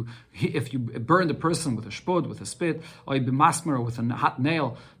b'shpud, if you burn the person with a shpud, with a spit, or b'masmer, with a hot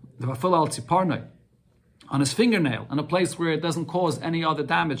nail, the vafil al tziparnoi, on his fingernail, in a place where it doesn't cause any other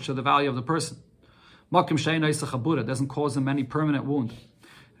damage to the value of the person. Makim she'eino isachabura, doesn't cause him any permanent wound.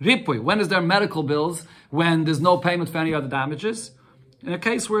 Ripui, when is there medical bills? When there's no payment for any other damages. In a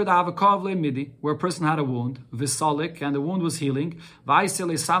case where the avakavle midi, where a person had a wound, visalik, and the wound was healing,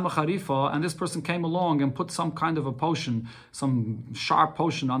 va'isile samacharifa, and this person came along and put some kind of a potion, some sharp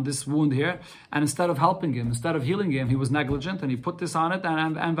potion on this wound here, and instead of helping him, instead of healing him, he was negligent, and he put this on it,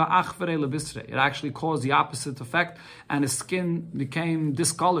 and va'achvere lebisre. It actually caused the opposite effect, and his skin became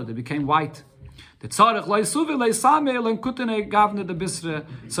discolored, it became white. So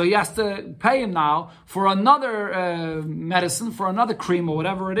he has to pay him now for another medicine, for another cream or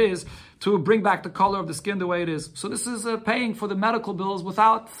whatever it is, to bring back the color of the skin the way it is. So this is paying for the medical bills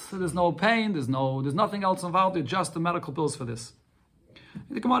there's no pain, there's nothing else involved, it's just the medical bills for this.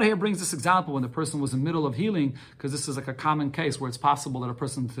 The Gemara here brings this example when the person was in the middle of healing, because this is like a common case where it's possible that a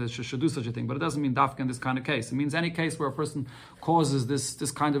person should do such a thing, but it doesn't mean dafka in this kind of case. It means any case where a person causes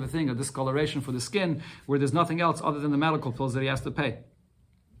this kind of a thing, a discoloration for the skin, where there's nothing else other than the medical pills that he has to pay.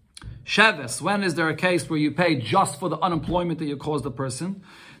 Sheves, when is there a case where you pay just for the unemployment that you caused the person?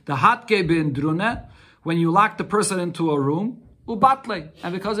 The hatke bin drune, when you lock the person into a room, ubatle,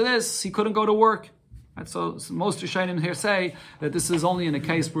 and because of this, he couldn't go to work. Right, so most Rishonim here say that this is only in a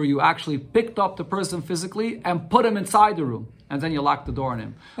case where you actually picked up the person physically and put him inside the room, and then you lock the door on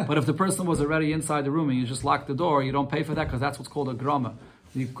him. But if the person was already inside the room and you just lock the door, you don't pay for that, because that's what's called a grama.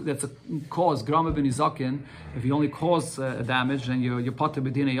 That's a cause, grama ben izakin. If you only cause damage, then you're potter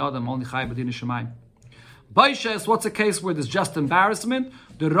b'dinei yadam, only chay b'dinei shemayim. Baishes, what's a case where there's just embarrassment?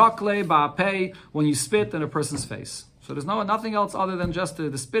 The rakle ba'apei, when you spit in a person's face. So there's nothing else other than just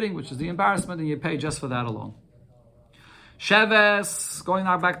the spitting, which is the embarrassment, and you pay just for that alone. Sheves, going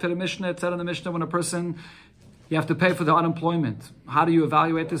now back to the Mishnah, it said in the Mishnah, when a person, you have to pay for the unemployment. How do you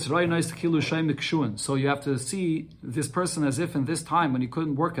evaluate this? So you have to see this person as if in this time when he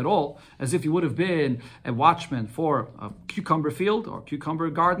couldn't work at all, as if he would have been a watchman for a cucumber field or cucumber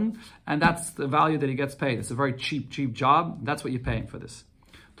garden, and that's the value that he gets paid. It's a very cheap job. That's what you're paying for this.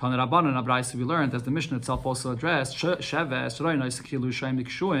 Tana Rabbanan Abraisa, we learned, as the Mishnah itself also addressed, Sheves,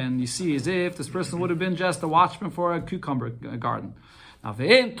 you see as if this person would have been just a watchman for a cucumber garden. Now, if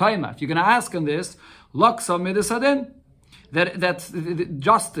you're going to ask him this, that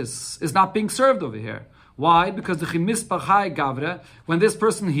justice is not being served over here. Why? Because the chimis gavre, when this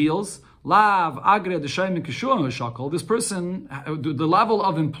person heals, lav agre this person, the level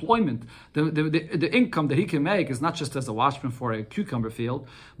of employment, the income that he can make is not just as a watchman for a cucumber field,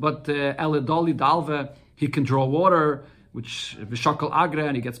 but eledoli dalve, he can draw water, which v'shakal agre,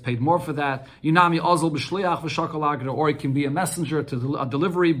 and he gets paid more for that. Yinami ozol b'shliach v'shakal agre, or he can be a messenger to a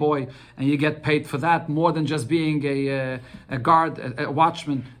delivery boy, and you get paid for that more than just being a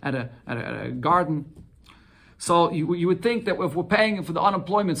watchman at a garden. So you would think that if we're paying him for the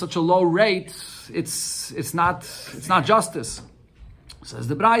unemployment such a low rate, it's not justice. Says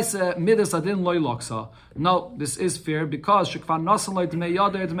the Braise, midas adin loy loksa. No, this is fair because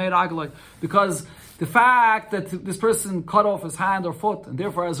because the fact that this person cut off his hand or foot, and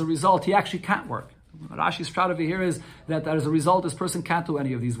therefore as a result he actually can't work. Rashi's proud of it here is that as a result this person can't do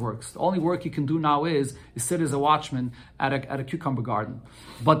any of these works. The only work he can do now is sit as a watchman at a cucumber garden.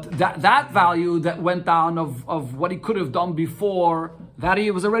 But that value that went down of what he could have done before, that he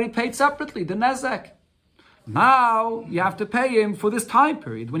was already paid separately, the nezek. Now you have to pay him for this time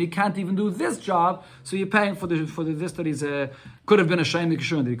period when he can't even do this job. So you're paying for this that he's could have been a shein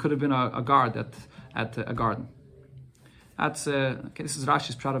mikshun, that he could have been a guard at a garden. That's okay. This is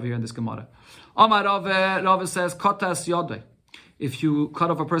Rashi's proud of here in this Gemara. Omar Rava says kotas yodai. If you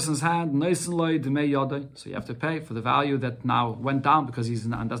cut off a person's hand, neisin loy demei yodai, so you have to pay for the value that now went down because he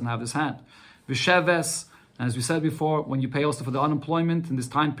doesn't have his hand. V'sheves. And as we said before, when you pay also for the unemployment in this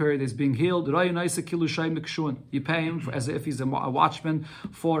time period is being healed, you pay him as if he's a watchman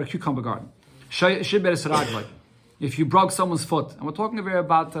for a cucumber garden. If you broke someone's foot, and we're talking here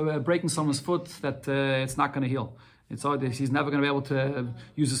about breaking someone's foot, that it's not going to heal. He's never going to be able to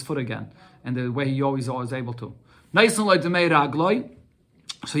use his foot again, and the way he always able to.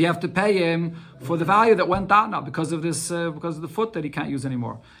 So you have to pay him for the value that went down now because of this, because of the foot that he can't use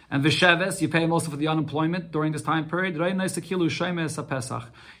anymore. And v'sheves, you pay him also for the unemployment during this time period.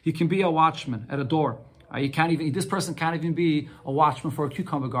 He can be a watchman at a door. This person can't even be a watchman for a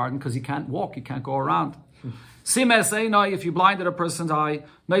cucumber garden because he can't walk, he can't go around. If you blinded a person's eye,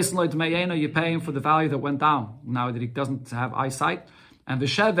 you pay him for the value that went down now that he doesn't have eyesight. And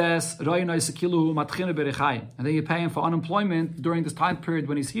v'sheves, and then you pay him for unemployment during this time period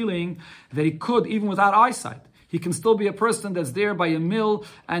when he's healing, that he could, even without eyesight, he can still be a person that's there by a mill,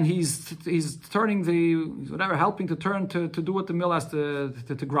 and he's turning helping to turn to do what the mill has to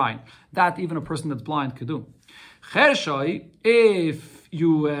grind. That even a person that's blind could do. If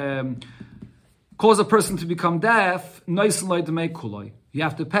you cause a person to become deaf, you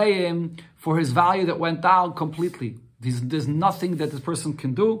have to pay him for his value that went down completely. There's nothing that this person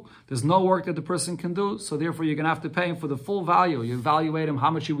can do. There's no work that the person can do. So therefore, you're going to have to pay him for the full value. You evaluate him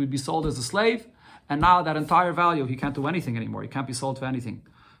how much he would be sold as a slave. And now that entire value, he can't do anything anymore. He can't be sold for anything.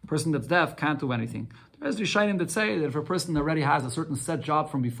 A person that's deaf can't do anything. There's Rishonim that say that if a person already has a certain set job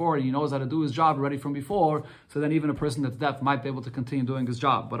from before, and he knows how to do his job already from before, so then even a person that's deaf might be able to continue doing his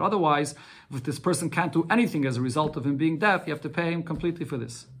job. But otherwise, if this person can't do anything as a result of him being deaf, you have to pay him completely for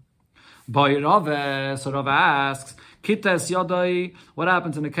this. So Rava asks, Kites Yodai, what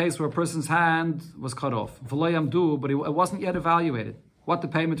happens in a case where a person's hand was cut off? But it wasn't yet evaluated. What the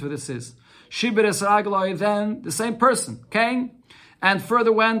payment for this is. Then the same person came and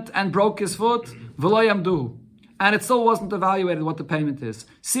further went and broke his foot, and it still wasn't evaluated what the payment is.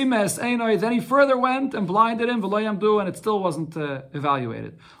 Simes Einoi, then he further went and blinded him, and it still wasn't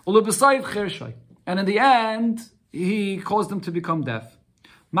evaluated. And in the end, he caused him to become deaf.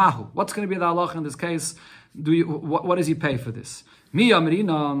 Mahu, what's going to be the halacha in this case? What does he pay for this?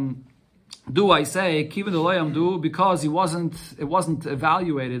 Do I say kivin deloyam do because it wasn't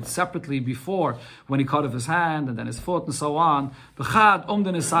evaluated separately before when he cut off his hand and then his foot and so on.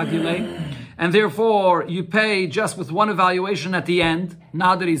 And therefore you pay just with one evaluation at the end,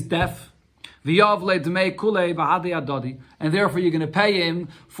 now that he's deaf. And therefore you're going to pay him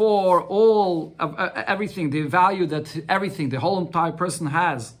for all everything, the value that everything, the whole entire person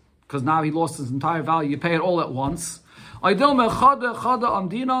has, because now he lost his entire value. You pay it all at once. Or you have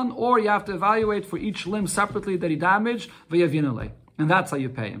to evaluate for each limb separately that he damaged, and that's how you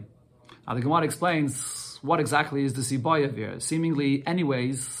pay him. Now the Gemara explains what exactly is the sibaya here. Seemingly,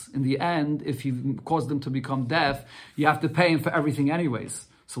 anyways, in the end, if you caused them to become deaf, you have to pay him for everything anyways.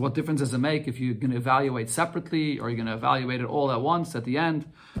 So what difference does it make if you're going to evaluate separately or you're going to evaluate it all at once at the end?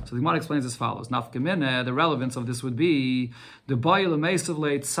 So the Gemara explains as follows. Nafkamine, the relevance of this would be the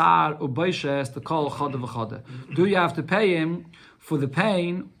do you have to pay him for the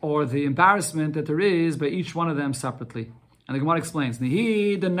pain or the embarrassment that there is by each one of them separately? And the Gemara explains,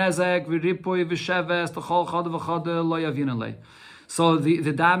 so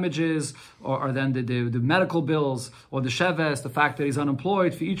the damages, or then the medical bills, or the sheves, the fact that he's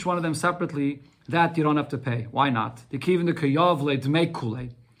unemployed, for each one of them separately, that you don't have to pay. Why not?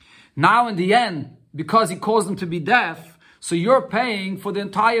 Now in the end, because he caused them to be deaf, so you're paying for the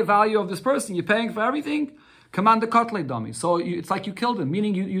entire value of this person. You're paying for everything. Command the kotle dummy. So it's like you killed him,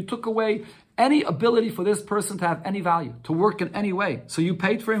 meaning you took away any ability for this person to have any value, to work in any way. So you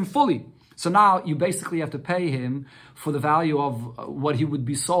paid for him fully. So now you basically have to pay him for the value of what he would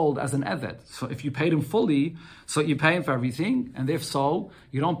be sold as an eved. So if you paid him fully, so you pay him for everything, and if so,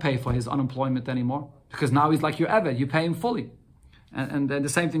 you don't pay for his unemployment anymore, because now he's like your eved. You pay him fully. And then the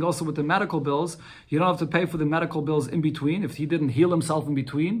same thing also with the medical bills. You don't have to pay for the medical bills in between if he didn't heal himself in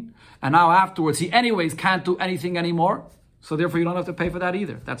between. And now afterwards, he anyways can't do anything anymore. So therefore, you don't have to pay for that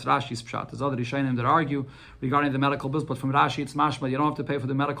either. That's Rashi's pshat. There's other Rishonim that argue regarding the medical bills, but from Rashi, it's mashma. You don't have to pay for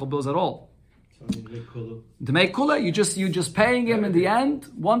the medical bills at all. To make kula, you just paying him in the end.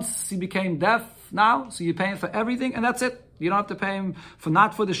 Once he became deaf now, so you're paying for everything, and that's it. You don't have to pay him for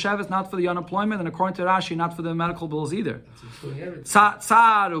not for the sheves, not for the unemployment, and according to Rashi, not for the medical bills either.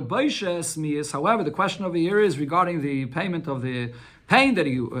 However, the question over here is regarding the payment of the pain that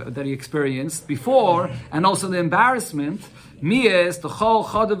he experienced before, and also the embarrassment.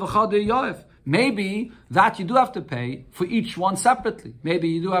 Maybe that you do have to pay for each one separately. Maybe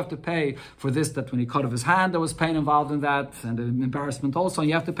you do have to pay for this, that when he cut off his hand, there was pain involved in that, and the embarrassment also. And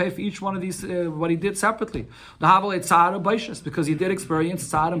you have to pay for each one of these, what he did separately. Because he did experience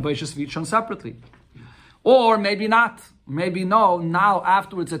tzar and baishas for each one separately. Or maybe not. Maybe no. Now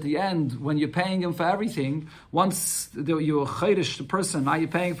afterwards at the end, when you're paying him for everything, once you're a chayrish person, now you're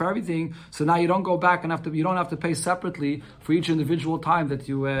paying for everything. So now you don't go back and you don't have to pay separately for each individual time that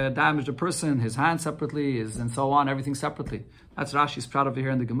you damaged a person, his hand separately, and so on, everything separately. That's Rashi's proud over here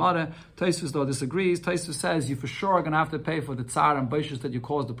in the Gemara. Tosfos though disagrees. Tosfos says you for sure are going to have to pay for the tzar and baishas that you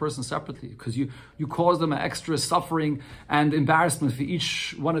caused the person separately, because you caused them an extra suffering and embarrassment for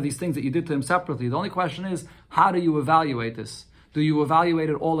each one of these things that you did to him separately. The only question is, how do you evaluate this? Do you evaluate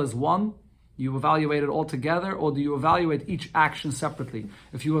it all as one? You evaluate it all together, or do you evaluate each action separately?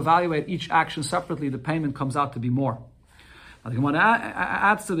 If you evaluate each action separately, the payment comes out to be more. Now, the Gemara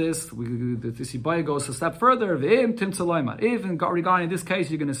adds to this, the Sibaya goes a step further. If regarding this case,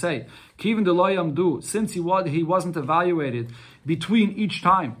 you're going to say, Kivin deloyam du, since he wasn't evaluated between each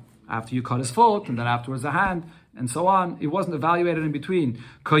time, after you cut his foot, and then afterwards the hand, and so on, it wasn't evaluated in between.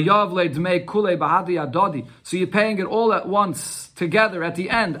 So you're paying it all at once, together, at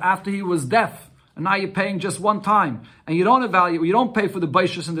the end, after he was deaf. and now you're paying just one time, and you don't pay for the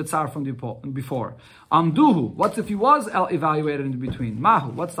baishus and the tsar from before. Amduhu, what if he was evaluated in between?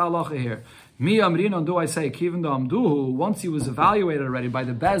 Mahu, what's the halacha here? Mi amrinon, do I say, even though amduhu, once he was evaluated already by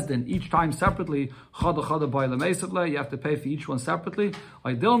the bezdin, each time separately, chada chada by lemesavle, you have to pay for each one separately.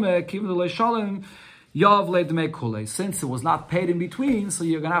 Aydilme, even the leishalim, yav leidme kule. Since it was not paid in between, so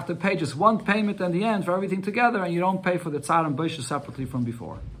you're going to have to pay just one payment in the end for everything together, and you don't pay for the tsar and baishus separately from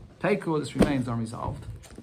before. Teiku, this remains unresolved.